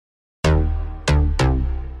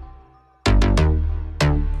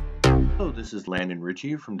Hello, this is Landon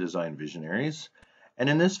Ritchie from Design Visionaries, and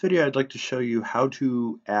in this video I'd like to show you how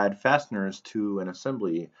to add fasteners to an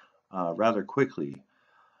assembly rather quickly.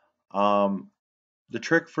 Um, the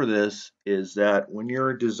trick for this is that when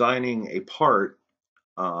you're designing a part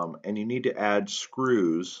and you need to add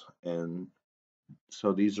screws, and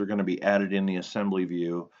so these are going to be added in the assembly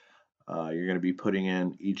view, you're going to be putting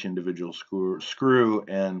in each individual screw,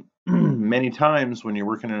 and many times when you're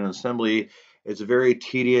working in an assembly, it's a very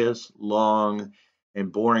tedious, long,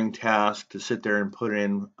 and boring task to sit there and put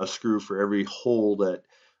in a screw for every hole that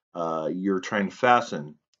you're trying to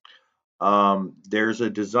fasten. There's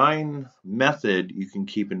a design method you can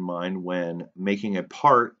keep in mind when making a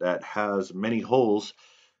part that has many holes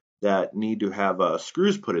that need to have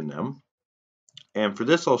screws put in them. And for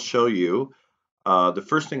this, I'll show you. The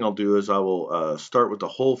first thing I'll do is I will start with the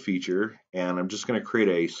hole feature, and I'm just going to create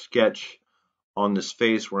a sketch on this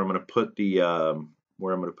face where I'm going to put the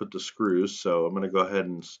screws. So I'm going to go ahead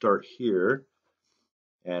and start here,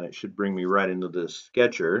 and it should bring me right into this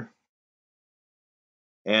sketcher.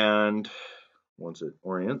 And once it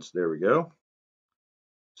orients, there we go.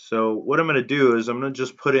 So what I'm going to do is I'm going to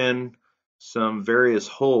just put in some various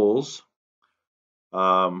holes.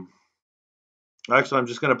 Actually, I'm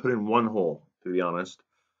just going to put in one hole, to be honest.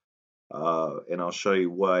 And I'll show you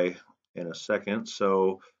why in a second.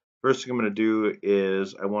 So first thing I'm going to do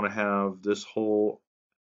is I want to have this hole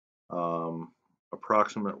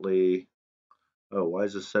approximately, oh, why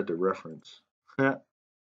is this set to reference? All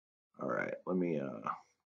right, let me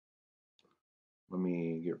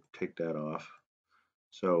take that off.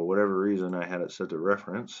 So whatever reason I had it set to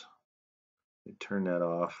reference, I turned that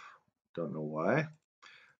off. Don't know why.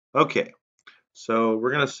 Okay, so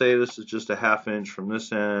we're going to say this is just a 1/2 inch from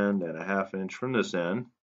this end and a 1/2 inch from this end,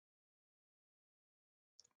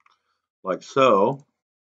 like so.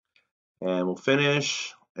 And we'll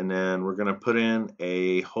finish, and then we're going to put in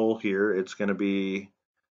a hole here. It's going to be,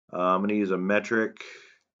 I'm going to use a metric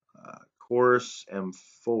coarse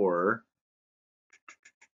M4.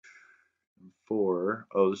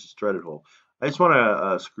 Oh, this is threaded hole. I just want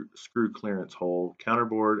a screw clearance hole,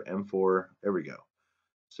 counterboard M4. There we go.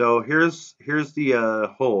 So here's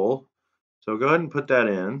the hole. So go ahead and put that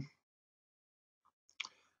in.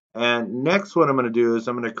 And next, what I'm going to do is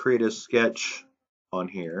I'm going to create a sketch on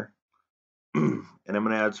here, and I'm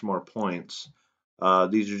going to add some more points.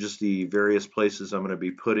 These are just the various places I'm going to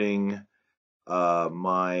be putting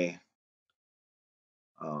my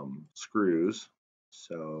screws.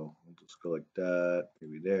 So we'll just go like that,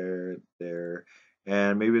 maybe there, there,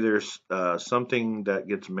 and maybe there's something that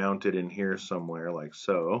gets mounted in here somewhere, like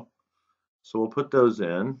so. So we'll put those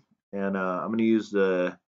in, and I'm going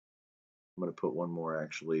to put one more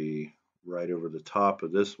actually right over the top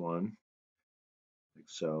of this one, like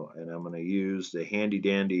so, and I'm going to use the handy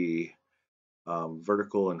dandy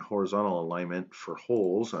vertical and horizontal alignment for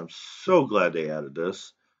holes. I'm so glad they added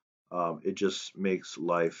this. It just makes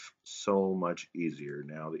life so much easier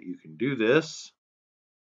now that you can do this.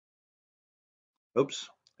 Oops,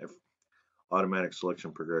 automatic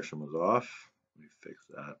selection progression was off. Let me fix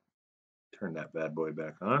that. Turn that bad boy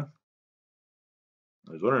back on.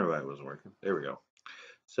 I was wondering why it wasn't working. There we go.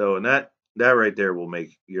 So, and that right there will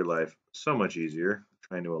make your life so much easier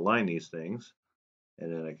trying to align these things. And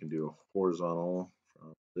then I can do a horizontal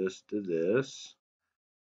from this to this,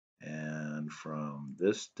 and from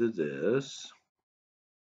this to this,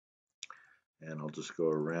 and I'll just go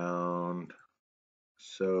around.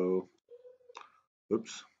 So,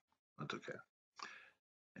 oops, that's okay.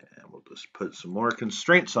 And we'll just put some more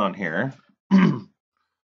constraints on here. And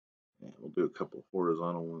we'll do a couple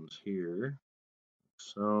horizontal ones here.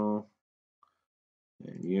 So,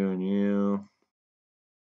 and you.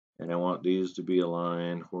 And I want these to be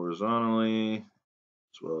aligned horizontally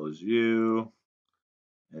as well as you.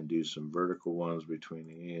 And do some vertical ones between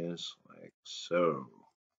these, like so.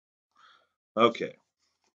 Okay.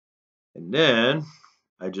 And then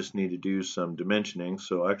I just need to do some dimensioning.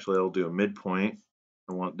 So actually I'll do a midpoint.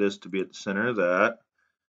 I want this to be at the center of that.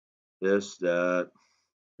 This, that,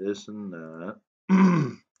 this, and that.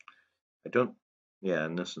 I don't, yeah,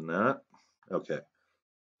 and this and that. Okay.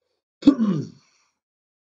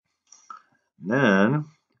 Then,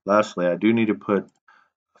 lastly, I do need to put a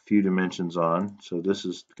few dimensions on. So this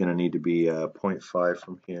is going to need to be 0.5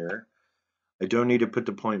 from here. I don't need to put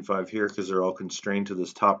the 0.5 here because they're all constrained to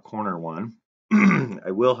this top corner one.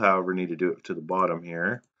 I will, however, need to do it to the bottom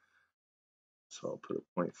here. So I'll put a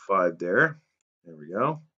 0.5 there. There we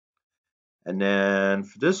go. And then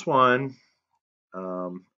for this one,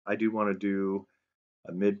 I do want to do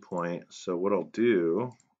a midpoint. So what I'll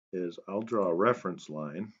do is I'll draw a reference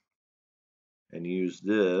line. and use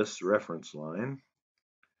this reference line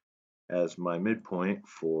as my midpoint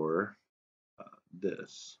for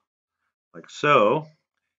this, like so.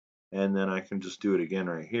 And then I can just do it again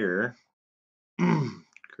right here.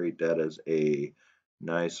 Create that as a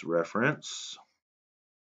nice reference.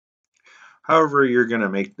 However you're going to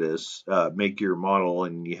make this, make your model,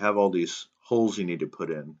 and you have all these holes you need to put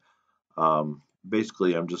in.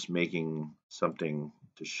 Basically, I'm just making something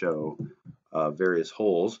to show various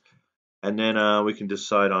holes. And then we can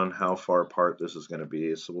decide on how far apart this is going to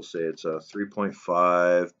be. So we'll say it's a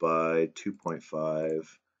 3.5 by 2.5.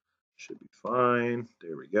 Should be fine.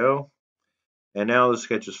 There we go. And now the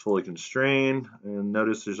sketch is fully constrained. And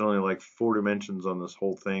notice there's only like 4 dimensions on this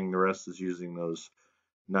whole thing. The rest is using those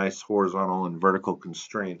nice horizontal and vertical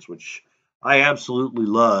constraints, which I absolutely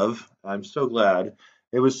love. I'm so glad.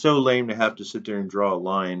 It was so lame to have to sit there and draw a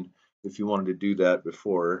line if you wanted to do that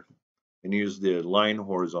before and use the line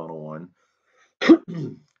horizontal one.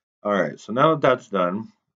 All right, so now that that's done,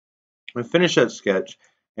 I'm gonna finish that sketch.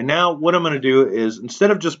 And now what I'm going to do is, instead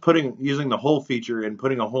of just using the hole feature and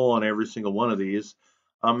putting a hole on every single one of these,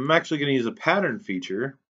 I'm actually going to use a pattern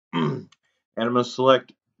feature. And I'm going to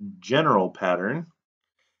select general pattern.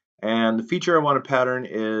 And the feature I want to pattern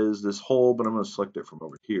is this hole, but I'm going to select it from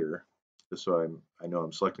over here, just so I know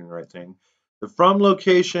I'm selecting the right thing. The from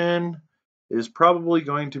location is probably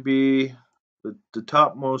going to be the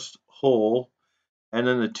topmost hole, and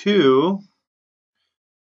then the to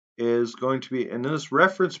is going to be, and this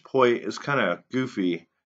reference point is kind of goofy,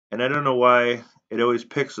 and I don't know why it always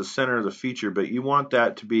picks the center of the feature, but you want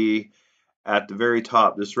that to be at the very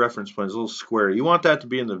top. This reference point is a little square. You want that to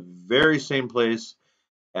be in the very same place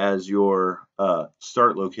as your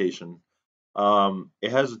start location.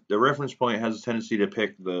 It has, the reference point has a tendency to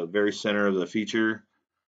pick the very center of the feature.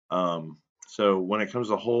 So when it comes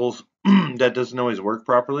to holes, that doesn't always work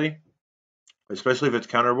properly, especially if it's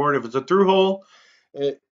counterbore. If it's a through hole,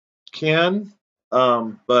 it can,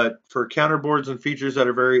 but for counterboards and features that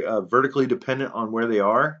are very vertically dependent on where they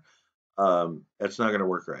are, that's not going to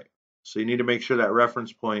work right. So you need to make sure that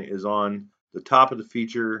reference point is on the top of the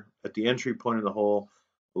feature at the entry point of the hole,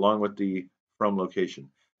 along with the from location.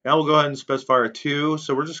 Now we'll go ahead and specify a 2.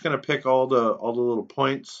 So we're just going to pick all the little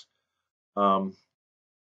points.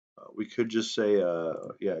 We could just say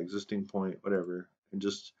yeah, existing point, whatever, and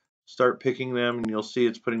just start picking them, and you'll see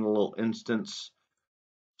it's putting a little instance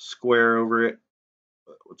square over it.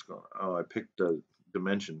 What's going on? Oh, I picked a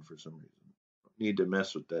dimension for some reason. Need to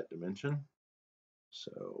mess with that dimension.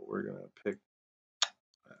 So we're going to pick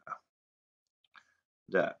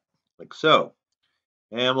that, like so.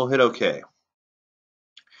 And we'll hit OK.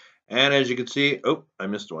 And as you can see, oh, I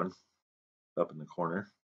missed one up in the corner.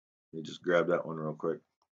 Let me just grab that one real quick.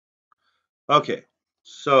 Okay,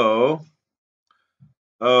 so,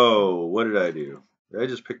 oh, what did I do? I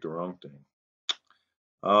just picked the wrong thing.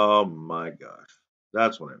 Oh my gosh,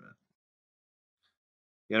 that's what I meant.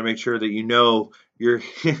 You gotta make sure that you know you're,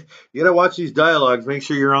 you gotta watch these dialogues, make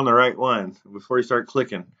sure you're on the right one before you start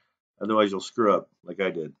clicking. Otherwise you'll screw up like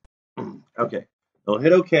I did. Okay, I'll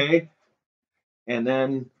hit OK, and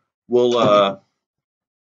then we'll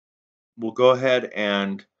go ahead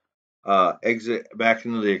and exit back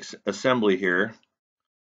into the assembly here.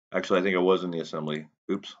 Actually, I think I was in the assembly.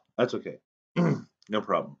 Oops, that's okay. No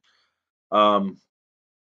problem.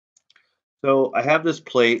 So I have this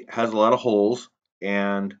plate, has a lot of holes,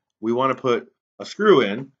 and we want to put a screw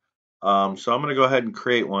in. So I'm going to go ahead and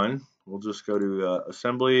create one. We'll just go to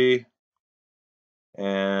assembly,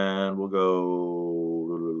 and we'll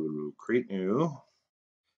go create new.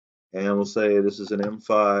 And we'll say this is an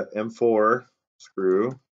M4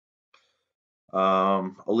 screw.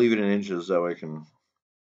 I'll leave it in inches that way I can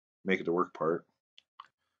make it the work part.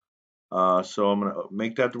 So I'm going to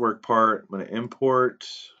make that the work part. I'm going to import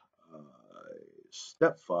a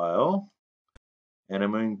step file, and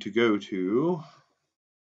I'm going to go to,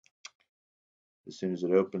 as soon as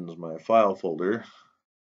it opens my file folder,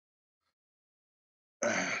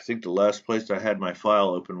 I think the last place I had my file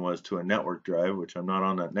open was to a network drive, which I'm not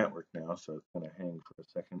on that network now, so it's going to hang for a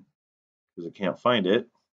second because I can't find it.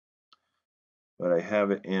 But I have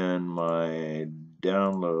it in my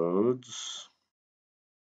downloads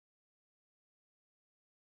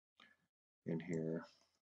in here.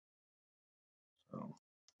 So,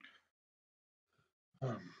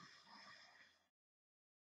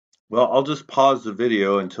 well, I'll just pause the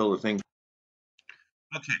video until the thing.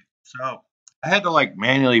 Okay, so I had to like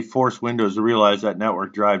manually force Windows to realize that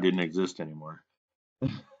network drive didn't exist anymore.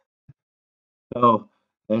 So,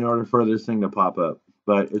 in order for this thing to pop up,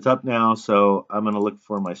 but it's up now, so I'm going to look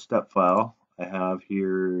for my step file. I have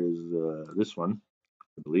here is this one,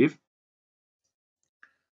 I believe.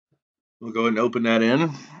 We'll go ahead and open that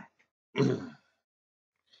in.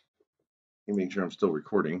 Make sure I'm still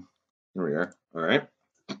recording. Here we are. All right.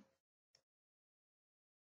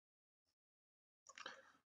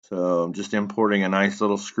 So I'm just importing a nice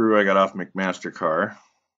little screw I got off McMaster car.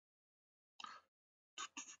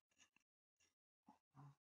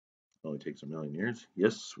 Only takes a million years.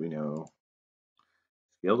 Yes, we know.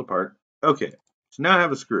 Scaled apart. Okay, so now I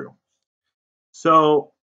have a screw.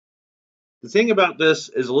 So the thing about this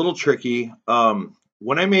is a little tricky.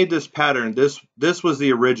 When I made this pattern, this was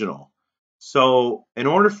the original. So in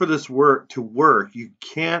order for this to work, you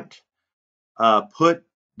can't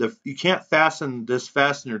you can't fasten this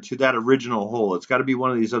fastener to that original hole. It's got to be one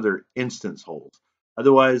of these other instance holes.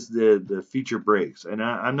 Otherwise, the feature breaks. And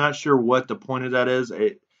I'm not sure what the point of that is.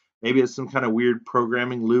 Maybe it's some kind of weird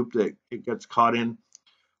programming loop that it gets caught in.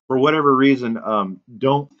 For whatever reason,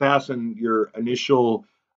 don't fasten your initial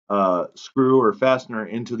screw or fastener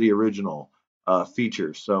into the original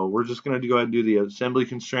feature. So we're just going to go ahead and do the assembly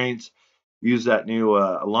constraints, use that new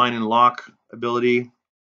align and lock ability,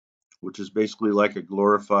 which is basically like a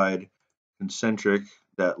glorified concentric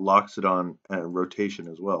that locks it on rotation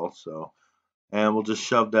as well. So, and we'll just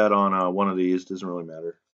shove that on one of these. Doesn't really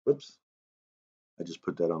matter. Whoops, I just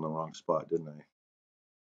put that on the wrong spot, didn't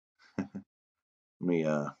I? Let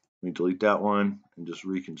me delete that one and just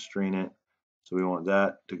reconstrain it. So we want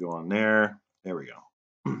that to go on there. There we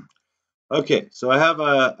go. Okay, so I have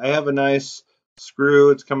a nice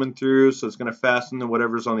screw. It's coming through, so it's going to fasten to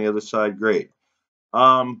whatever's on the other side. Great.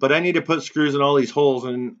 But I need to put screws in all these holes,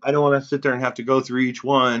 and I don't want to sit there and have to go through each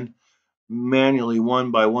one manually,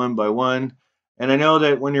 one by one by one. And I know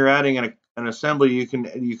that when you're adding an assembly, you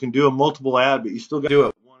can do a multiple add, but you still got to do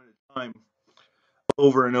it one at a time,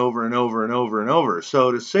 over and over and over and over and over.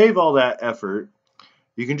 So to save all that effort,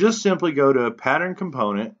 you can just simply go to pattern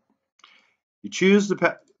component, you choose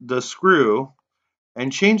the screw,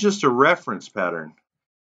 and change this to reference pattern.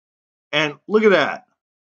 And look at that.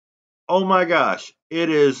 Oh my gosh, it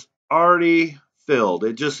is already filled.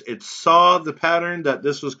 It saw the pattern that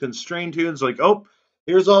this was constrained to. It's like, oh,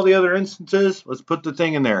 here's all the other instances. Let's put the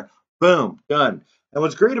thing in there. Boom, done. And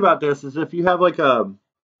what's great about this is if you have like a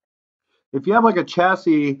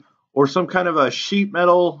chassis or some kind of a sheet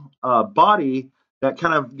metal body that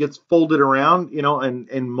kind of gets folded around,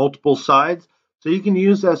 in multiple sides, so you can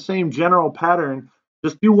use that same general pattern.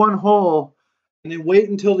 Just do one hole, and then wait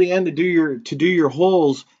until the end to do your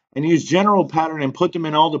holes, and use general pattern and put them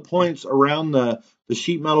in all the points around the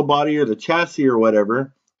sheet metal body or the chassis or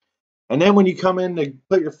whatever. And then when you come in to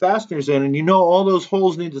put your fasteners in, and all those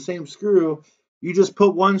holes need the same screw, you just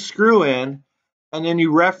put one screw in, and then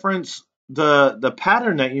you reference the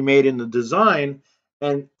pattern that you made in the design,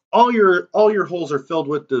 and all your holes are filled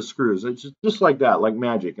with the screws. It's just like that, like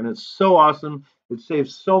magic, and it's so awesome. It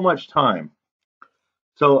saves so much time.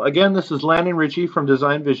 So again, this is Landon Ritchie from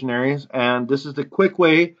Design Visionaries, and this is the quick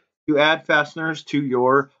way to add fasteners to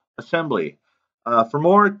your assembly. For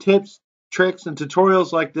more tips, tricks, and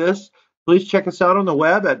tutorials like this, please check us out on the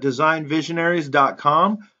web at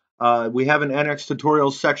designvisionaries.com. We have an NX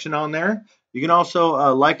tutorials section on there. You can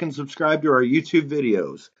also like and subscribe to our YouTube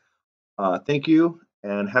videos. Thank you,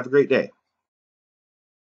 and have a great day.